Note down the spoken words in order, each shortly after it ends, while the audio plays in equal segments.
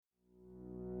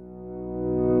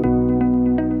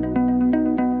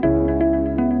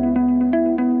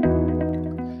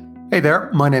Hey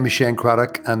there, my name is Shane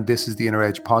Craddock, and this is the Inner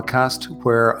Edge podcast,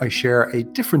 where I share a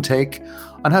different take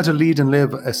on how to lead and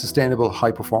live a sustainable,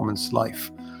 high-performance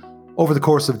life. Over the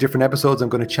course of different episodes, I'm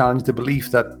going to challenge the belief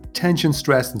that tension,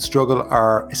 stress, and struggle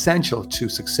are essential to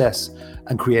success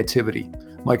and creativity.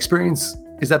 My experience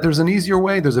is that there's an easier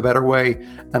way, there's a better way,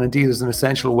 and indeed there's an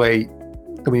essential way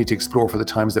that we need to explore for the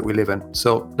times that we live in.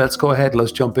 So let's go ahead,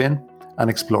 let's jump in and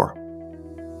explore.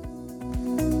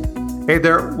 Hey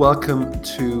there, welcome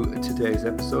to today's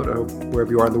episode. I hope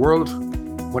wherever you are in the world,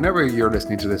 whenever you're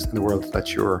listening to this in the world,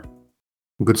 that you're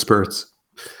in good spirits.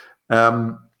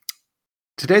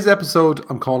 Today's episode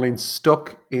I'm calling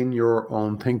Stuck in Your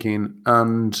Own Thinking.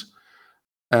 And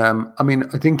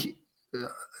I think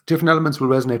different elements will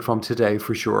resonate from today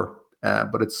for sure.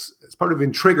 But it's probably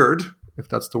been triggered, if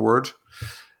that's the word,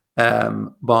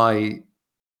 by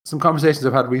some conversations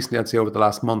I've had recently, I'd say over the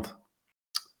last month.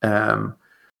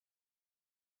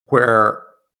 Where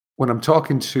when I'm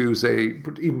talking to, say,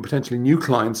 even potentially new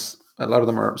clients, a lot of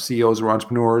them are CEOs or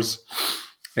entrepreneurs,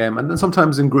 and then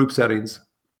sometimes in group settings,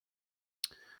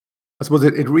 I suppose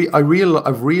I've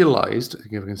realized, I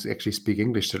think I can actually speak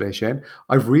English today, Shane,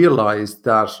 I've realized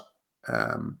that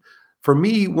for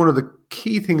me, one of the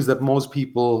key things that most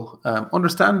people,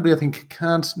 understandably, I think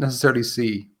can't necessarily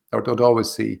see or don't always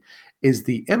see, is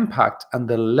the impact and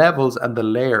the levels and the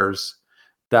layers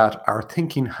that our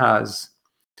thinking has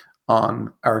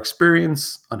on our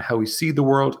experience, on how we see the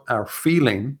world, our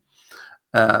feeling,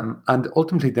 and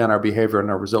ultimately then our behavior and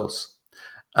our results.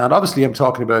 And obviously I'm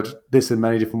talking about this in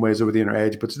many different ways over the Inner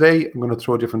Edge, but today I'm going to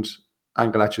throw a different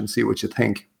angle at you and see what you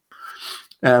think.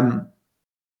 I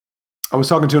was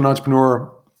talking to an entrepreneur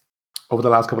over the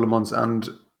last couple of months, and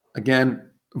again,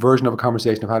 a version of a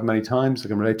conversation I've had many times. I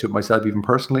can relate to it myself, even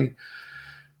personally.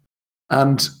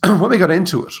 And when we got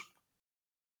into it,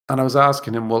 and I was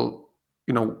asking him, well,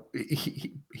 you know,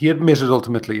 he admitted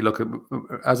ultimately, look,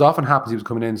 as often happens, he was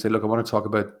coming in and say, look, I want to talk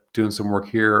about doing some work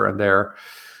here and there.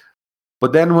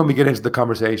 But then when we get into the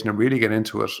conversation and really get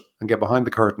into it and get behind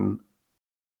the curtain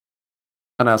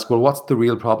and ask, well, what's the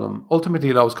real problem?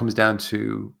 Ultimately, it always comes down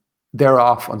to they're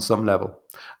off on some level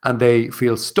and they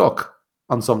feel stuck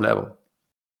on some level.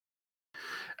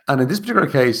 And in this particular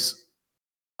case,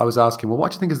 I was asking, well,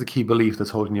 what do you think is the key belief that's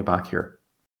holding you back here?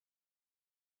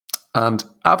 And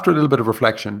after a little bit of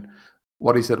reflection,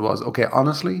 what he said was, okay,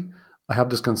 honestly, I have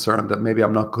this concern that maybe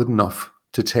I'm not good enough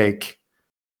to take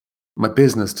my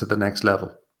business to the next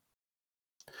level.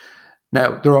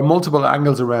 Now, there are multiple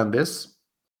angles around this,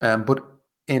 but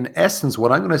in essence,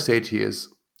 what I'm going to say to you is,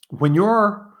 when you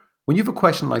have a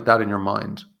question like that in your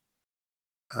mind,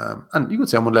 and you could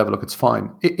say on one level, look, it's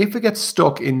fine. If it gets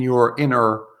stuck in your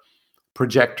inner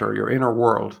projector, your inner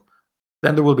world,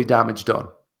 then there will be damage done.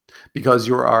 Because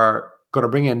you are going to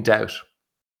bring in doubt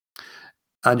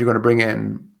and you're going to bring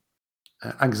in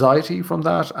anxiety from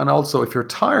that. And also, if you're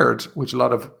tired, which a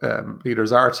lot of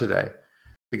leaders are today,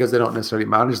 because they don't necessarily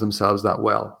manage themselves that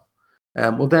well,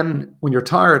 well, then when you're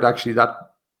tired, actually, that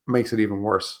makes it even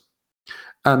worse.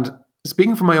 And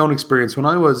speaking from my own experience, when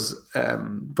I was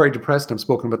very depressed, I've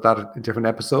spoken about that in different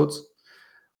episodes,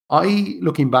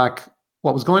 looking back,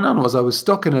 what was going on was I was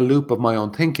stuck in a loop of my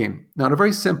own thinking. Now, on a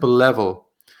very simple level,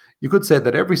 you could say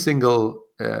that every single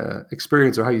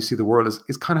experience or how you see the world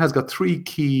is kind of has got three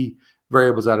key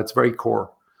variables at its very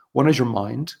core. One is your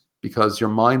mind, because your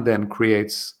mind then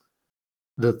creates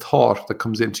the thought that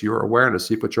comes into your awareness.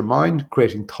 So you put your mind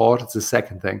creating thought, it's the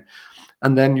second thing.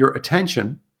 And then your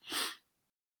attention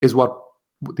is the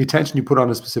attention you put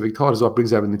on a specific thought is what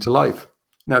brings everything to life.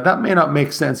 Now, that may not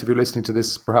make sense if you're listening to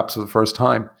this perhaps for the first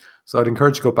time. So I'd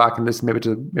encourage you to go back and listen maybe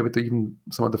to even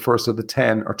some of the first of the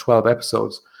 10 or 12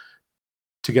 episodes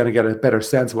to get a better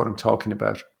sense of what I'm talking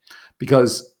about.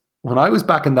 Because when I was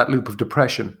back in that loop of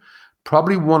depression,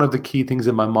 probably one of the key things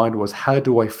in my mind was, how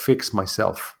do I fix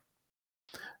myself?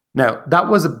 Now, that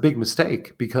was a big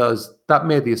mistake, because that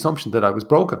made the assumption that I was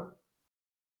broken.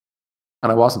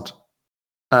 And I wasn't.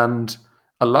 And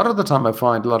a lot of the time I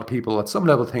find a lot of people at some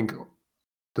level think,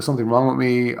 there's something wrong with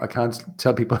me, I can't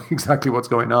tell people exactly what's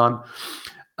going on.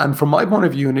 And from my point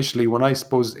of view, initially, when I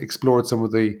suppose explored some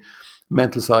of the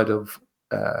mental side of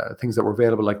things that were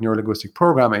available, like neurolinguistic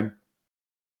programming,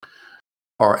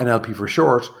 or NLP for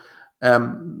short,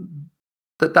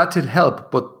 that did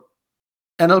help. But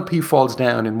NLP falls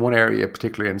down in one area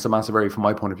particularly, and it's a massive area from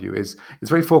my point of view, is it's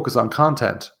very focused on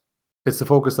content. It's the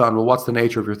focus on, well, what's the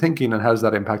nature of your thinking and how does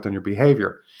that impact on your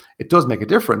behavior? It does make a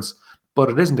difference, but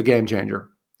it isn't a game changer,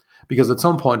 because at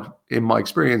some point, in my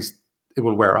experience, it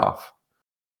will wear off.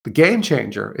 The game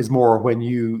changer is more when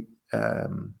you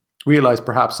realize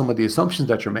perhaps some of the assumptions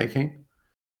that you're making.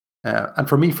 And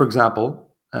for me, for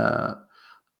example,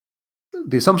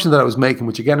 the assumption that I was making,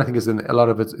 which again I think is in a lot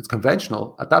of it's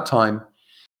conventional at that time,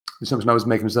 the assumption I was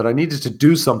making was that I needed to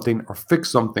do something or fix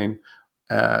something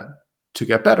to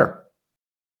get better.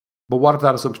 But what if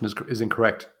that assumption is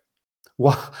incorrect?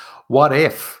 What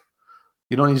if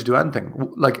you don't need to do anything?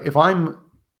 Like if I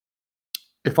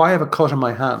have a cut on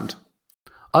my hand,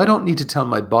 I don't need to tell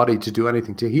my body to do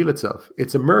anything to heal itself.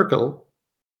 It's a miracle.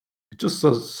 It just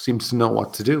seems to know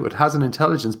what to do. It has an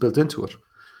intelligence built into it.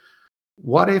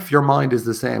 What if your mind is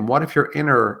the same? What if your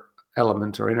inner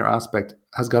element or inner aspect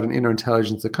has got an inner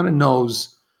intelligence that kind of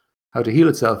knows how to heal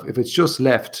itself if it's just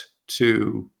left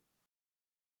to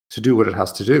do what it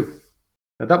has to do?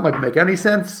 Now, that might make any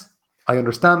sense. I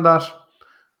understand that.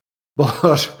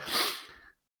 But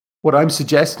what I'm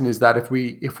suggesting is that if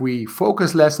we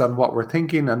focus less on what we're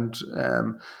thinking and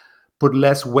put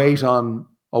less weight on,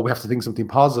 oh, we have to think something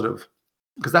positive,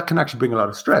 because that can actually bring a lot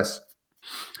of stress.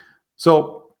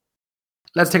 So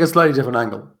let's take a slightly different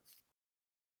angle.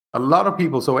 A lot of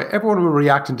people, so everyone will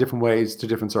react in different ways to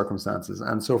different circumstances.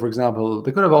 And so, for example,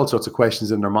 they could have all sorts of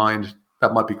questions in their mind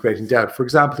that might be creating doubt. For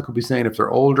example, they could be saying, if they're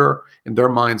older, in their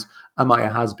minds, am I a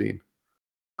has-been?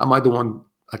 Am I the one?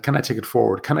 Can I take it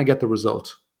forward? Can I get the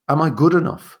result? Am I good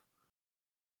enough?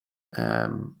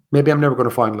 Maybe I'm never going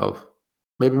to find love.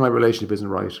 Maybe my relationship isn't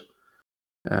right.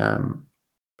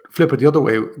 Flip it the other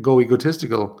way, go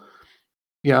egotistical.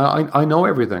 Yeah, I know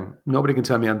everything. Nobody can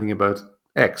tell me anything about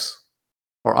X.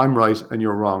 Or I'm right and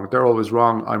you're wrong. They're always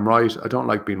wrong. I'm right. I don't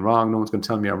like being wrong. No one's going to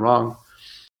tell me I'm wrong.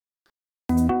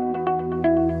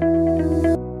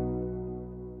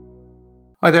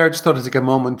 Hi there. I just thought I'd take a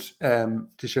moment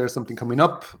to share something coming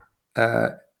up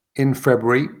in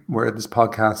February, where this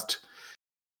podcast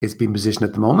is being positioned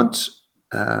at the moment.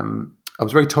 I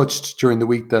was very touched during the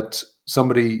week that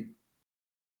somebody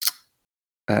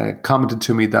commented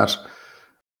to me that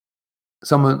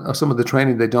some of the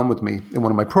training they'd done with me in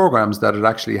one of my programs, that it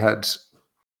actually had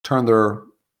turned their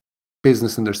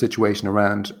business and their situation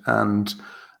around. And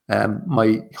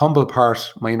my humble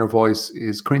part, my inner voice,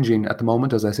 is cringing at the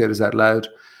moment as I say this out loud.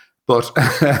 But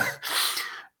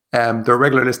they're a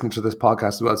regular listener to this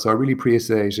podcast as well. So I really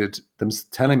appreciated them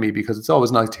telling me, because it's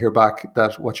always nice to hear back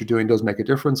that what you're doing does make a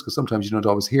difference, because sometimes you don't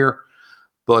always hear.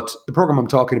 But the program I'm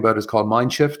talking about is called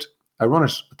Mindshift. I run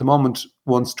it at the moment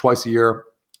twice a year.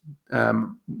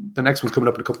 The next one's coming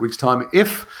up in a couple of weeks' time.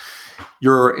 If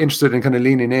you're interested in kind of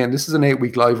leaning in, this is an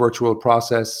 8-week live virtual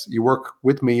process. You work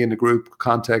with me in a group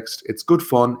context. It's good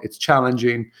fun. It's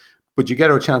challenging, but you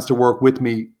get a chance to work with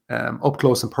me up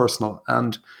close and personal.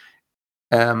 And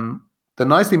the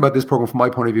nice thing about this program, from my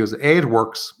point of view, is A, it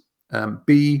works.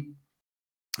 B,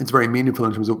 it's very meaningful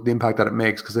in terms of the impact that it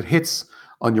makes, because it hits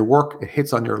on your work. It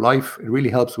hits on your life. It really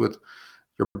helps with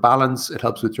your balance. It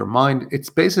helps with your mind. It's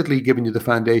basically giving you the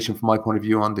foundation, from my point of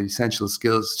view, on the essential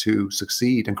skills to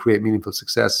succeed and create meaningful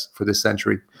success for this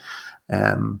century.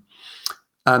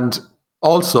 And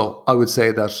also, I would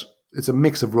say that it's a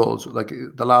mix of roles. Like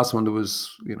the last one, there was,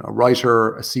 a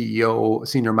writer, a CEO, a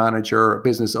senior manager, a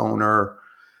business owner.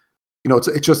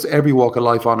 It's just every walk of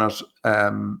life on it,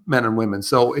 men and women.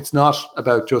 So it's not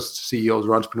about just CEOs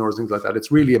or entrepreneurs, things like that.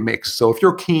 It's really a mix. So if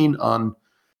you're keen on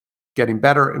getting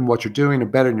better in what you're doing and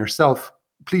better in yourself,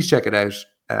 please check it out.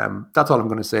 That's all I'm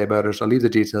going to say about it. I'll leave the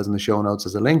details in the show notes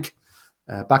as a link.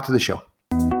 Back to the show.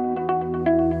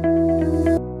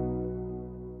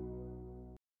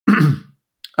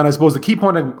 And I suppose the key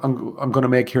point I'm going to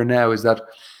make here now is that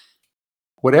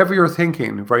whatever you're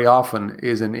thinking very often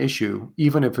is an issue,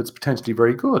 even if it's potentially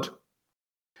very good.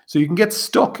 So you can get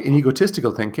stuck in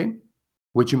egotistical thinking,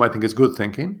 which you might think is good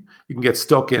thinking. You can get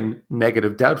stuck in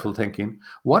negative, doubtful thinking.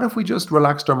 What if we just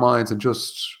relaxed our minds and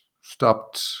just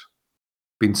stopped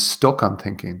being stuck on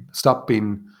thinking, stopped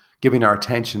giving our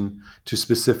attention to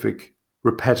specific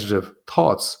repetitive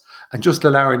thoughts, and just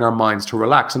allowing our minds to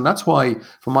relax? And that's why,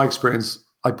 from my experience,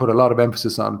 I put a lot of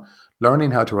emphasis on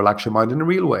learning how to relax your mind in a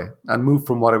real way and move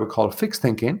from what I would call fixed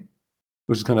thinking,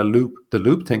 which is kind of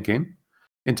loop thinking,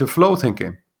 into flow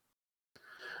thinking.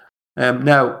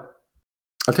 Now,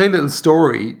 I'll tell you a little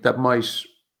story that might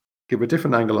give a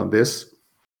different angle on this.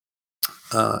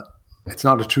 It's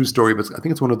not a true story, but I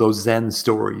think it's one of those Zen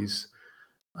stories.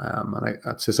 And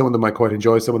I'd say some of them I quite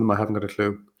enjoy, some of them I haven't got a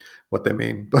clue what they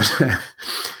mean. But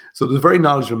so there's a very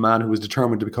knowledgeable man who was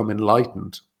determined to become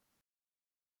enlightened.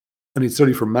 And he'd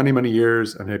studied for many, many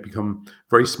years, and had become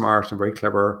very smart and very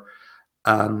clever,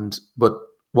 but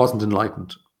wasn't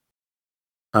enlightened.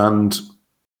 And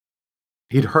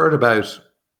he'd heard about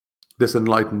this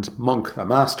enlightened monk, a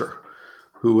master,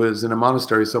 who was in a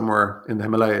monastery somewhere in the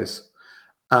Himalayas.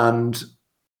 And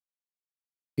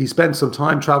he spent some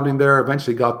time traveling there,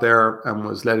 eventually got there and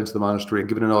was led into the monastery and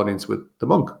given an audience with the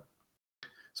monk.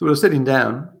 So they were sitting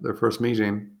down, their first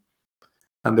meeting,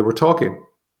 and they were talking.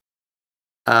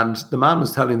 And the man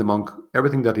was telling the monk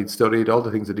everything that he'd studied, all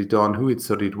the things that he'd done, who he'd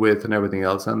studied with, and everything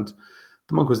else. And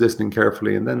the monk was listening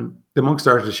carefully. And then the monk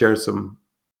started to share some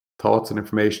thoughts and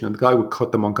information. And the guy would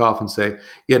cut the monk off and say,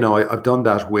 I've done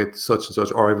that with such and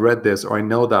such, or I've read this, or I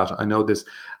know that, I know this.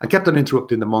 And kept on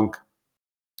interrupting the monk.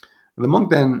 And the monk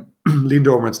then leaned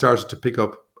over and started to pick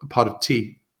up a pot of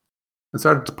tea and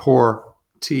started to pour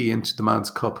tea into the man's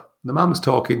cup. The man was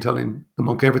talking, telling the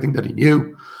monk everything that he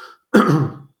knew.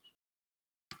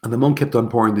 And the monk kept on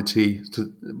pouring the tea,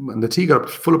 and the tea got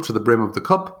full up to the brim of the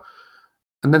cup,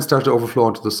 and then started to overflow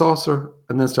onto the saucer,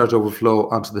 and then started to overflow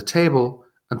onto the table,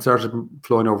 and started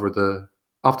flowing off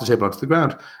the table onto the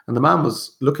ground. And the man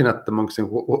was looking at the monk saying,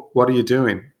 what are you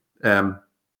doing?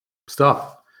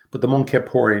 Stop. But the monk kept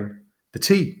pouring the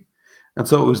tea. And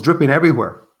so it was dripping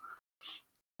everywhere.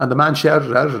 And the man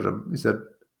shouted out at him. He said,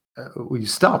 will you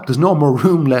stop? There's no more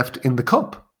room left in the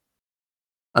cup.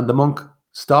 And the monk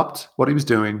stopped what he was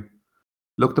doing,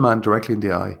 looked the man directly in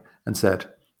the eye, and said,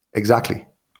 exactly.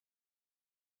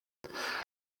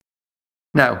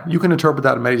 Now, you can interpret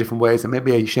that in many different ways, and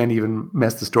maybe Shane even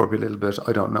messed the story a little bit,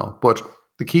 I don't know. But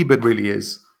the key bit really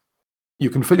is, you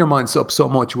can fill your minds up so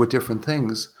much with different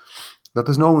things that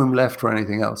there's no room left for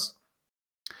anything else.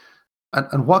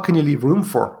 And what can you leave room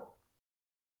for?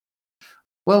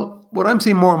 Well, what I'm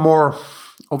seeing more and more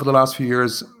over the last few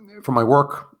years from my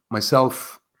work,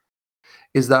 myself,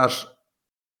 is that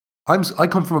I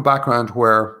come from a background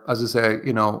where, as I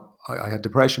say, I had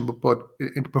depression, but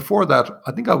before that,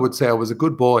 I think I would say I was a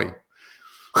good boy.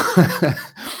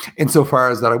 Insofar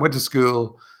as that I went to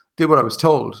school, did what I was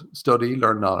told, study,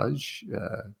 learn knowledge,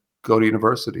 go to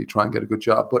university, try and get a good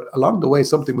job. But along the way,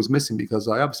 something was missing because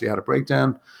I obviously had a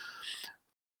breakdown.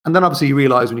 And then obviously you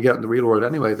realize when you get in the real world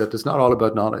anyway, that it's not all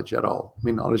about knowledge at all. I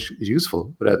mean, knowledge is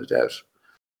useful, without a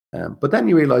doubt. But then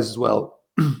you realize as well,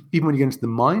 even when you get into the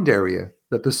mind area,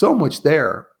 that there's so much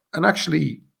there. And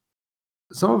actually,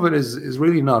 some of it is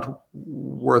really not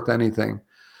worth anything.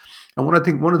 And what I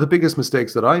think one of the biggest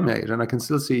mistakes that I made, and I can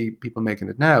still see people making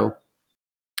it now,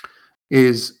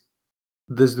 is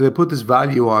they put this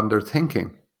value on their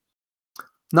thinking,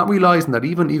 not realizing that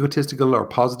even egotistical or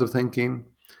positive thinking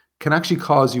can actually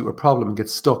cause you a problem and get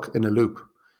stuck in a loop.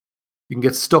 You can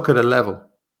get stuck at a level.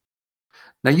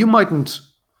 Now, you mightn't,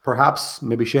 perhaps,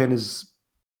 maybe Shane is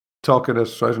talking at,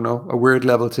 I don't know, a weird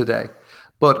level today.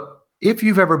 But if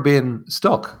you've ever been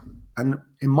stuck, and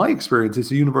in my experience,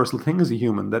 it's a universal thing as a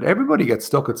human, that everybody gets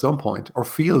stuck at some point or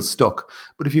feels stuck.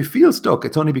 But if you feel stuck,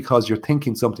 it's only because you're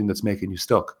thinking something that's making you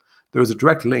stuck. There is a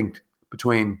direct link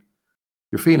between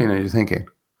your feeling and your thinking.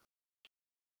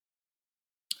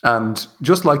 And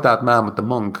just like that man with the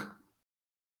monk,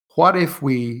 what if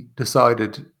we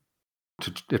decided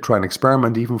to try and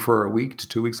experiment even for a week to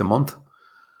 2 weeks, a month,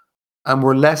 and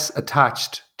we're less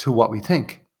attached to what we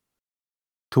think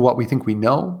we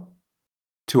know,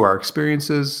 to our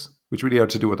experiences, which really are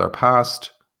to do with our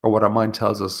past or what our mind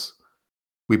tells us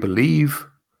we believe?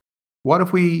 What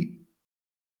if we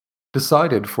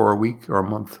decided for a week or a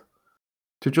month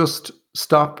to just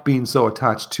stop being so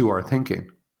attached to our thinking,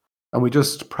 and we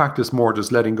just practice more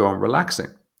just letting go and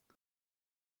relaxing?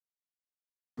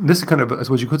 And this is kind of, I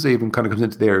suppose you could say, even kind of comes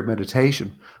into the area of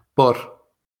meditation, but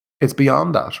it's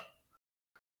beyond that.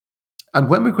 And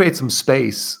when we create some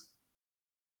space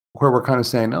where we're kind of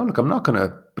saying, oh, look, I'm not going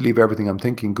to believe everything I'm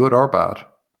thinking, good or bad.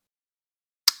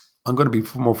 I'm going to be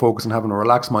more focused on having a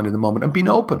relaxed mind in the moment and being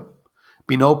open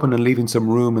and leaving some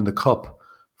room in the cup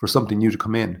for something new to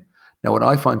come in. Now, what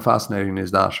I find fascinating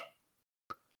is that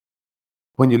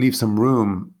when you leave some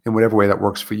room in whatever way that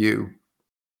works for you,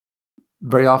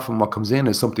 very often what comes in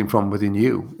is something from within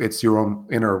you. It's your own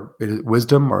inner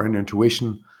wisdom or inner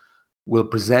intuition will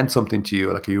present something to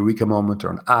you, like a eureka moment or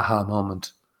an aha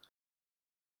moment.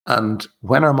 And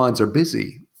when our minds are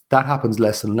busy, that happens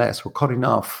less and less. We're cutting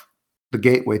off the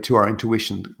gateway to our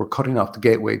intuition. We're cutting off the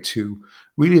gateway to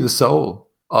really the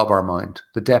soul of our mind,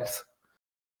 the depth,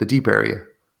 the deep area.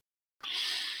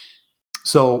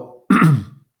 So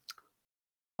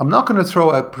I'm not going to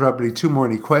throw out probably too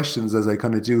many questions as I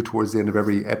kind of do towards the end of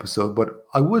every episode, but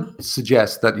I would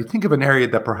suggest that you think of an area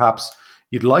that perhaps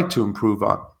you'd like to improve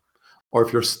on. Or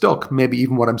if you're stuck, maybe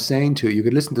even what I'm saying to you, you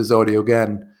could listen to this audio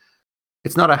again.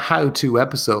 It's not a how-to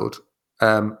episode.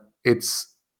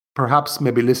 It's perhaps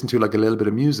maybe listen to like a little bit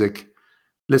of music,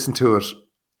 listen to it.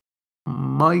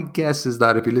 My guess is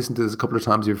that if you listen to this a couple of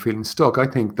times, you're feeling stuck, I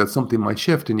think that something might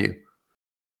shift in you.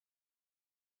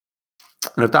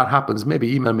 And if that happens,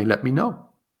 maybe email me, let me know.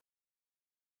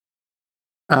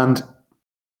 And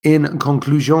in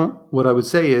conclusion, what I would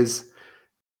say is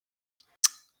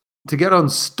to get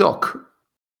unstuck,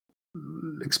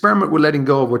 experiment with letting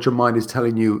go of what your mind is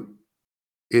telling you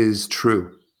is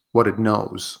true, what it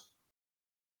knows.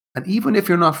 And even if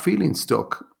you're not feeling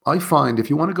stuck, I find if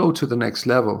you want to go to the next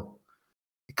level,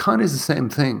 it kind of is the same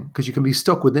thing, because you can be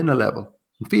stuck within a level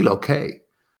and feel okay.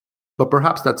 But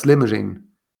perhaps that's limiting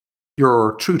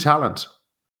your true talent.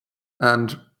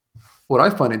 And what I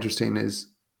find interesting is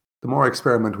the more I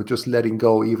experiment with just letting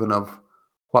go even of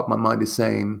what my mind is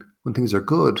saying when things are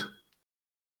good,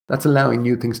 that's allowing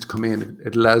new things to come in.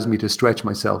 It allows me to stretch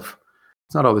myself.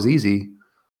 It's not always easy,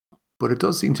 but it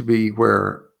does seem to be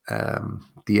where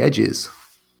the edge is,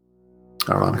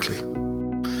 ironically.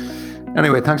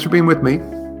 Anyway, thanks for being with me.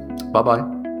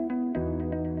 Bye-bye.